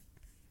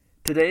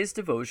Today's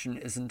devotion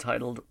is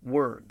entitled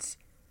Words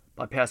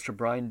by Pastor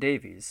Brian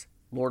Davies,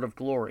 Lord of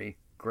Glory,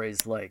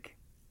 Grays Lake.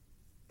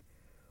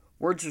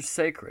 Words are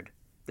sacred.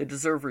 They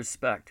deserve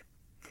respect.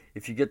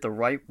 If you get the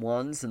right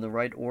ones in the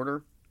right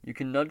order, you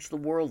can nudge the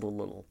world a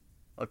little.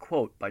 A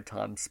quote by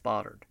Tom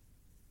Stoppard.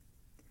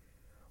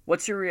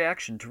 What's your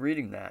reaction to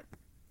reading that?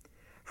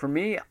 For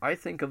me, I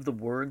think of the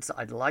words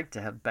I'd like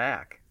to have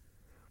back.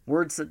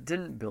 Words that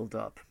didn't build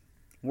up.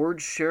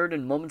 Words shared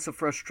in moments of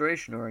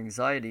frustration or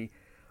anxiety.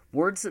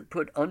 Words that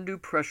put undue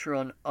pressure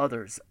on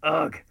others.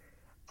 Ugh!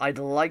 I'd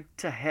like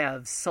to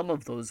have some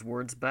of those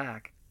words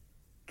back.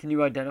 Can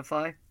you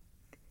identify?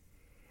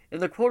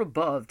 In the quote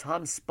above,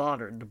 Tom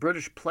Stoppard, the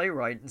British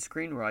playwright and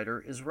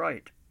screenwriter, is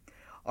right.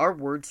 Our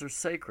words are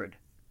sacred.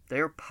 They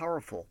are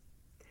powerful.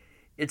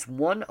 It's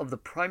one of the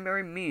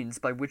primary means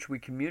by which we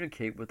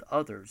communicate with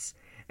others,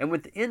 and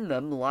within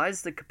them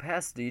lies the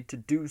capacity to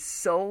do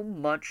so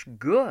much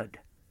good.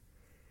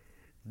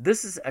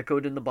 This is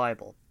echoed in the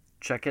Bible.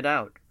 Check it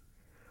out.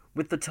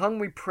 With the tongue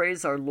we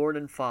praise our Lord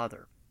and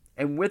Father,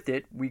 and with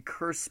it we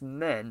curse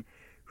men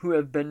who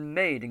have been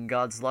made in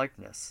God's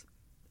likeness.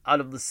 Out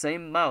of the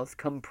same mouth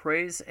come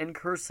praise and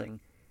cursing.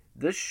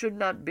 This should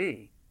not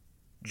be.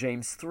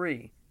 James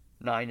 3,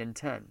 9 and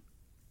 10.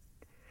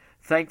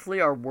 Thankfully,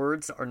 our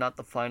words are not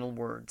the final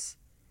words.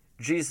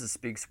 Jesus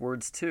speaks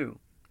words too,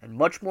 and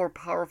much more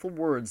powerful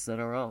words than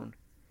our own.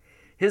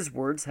 His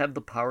words have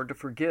the power to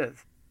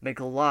forgive, make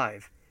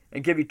alive,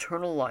 and give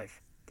eternal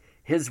life.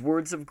 His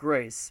words of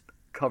grace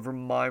cover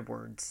my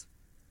words.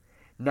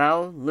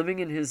 Now, living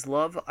in His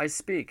love, I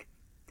speak.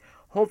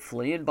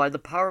 Hopefully, and by the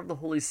power of the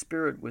Holy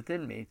Spirit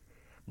within me,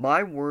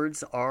 my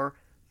words are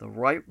the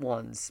right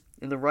ones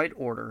in the right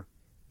order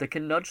that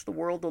can nudge the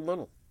world a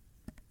little.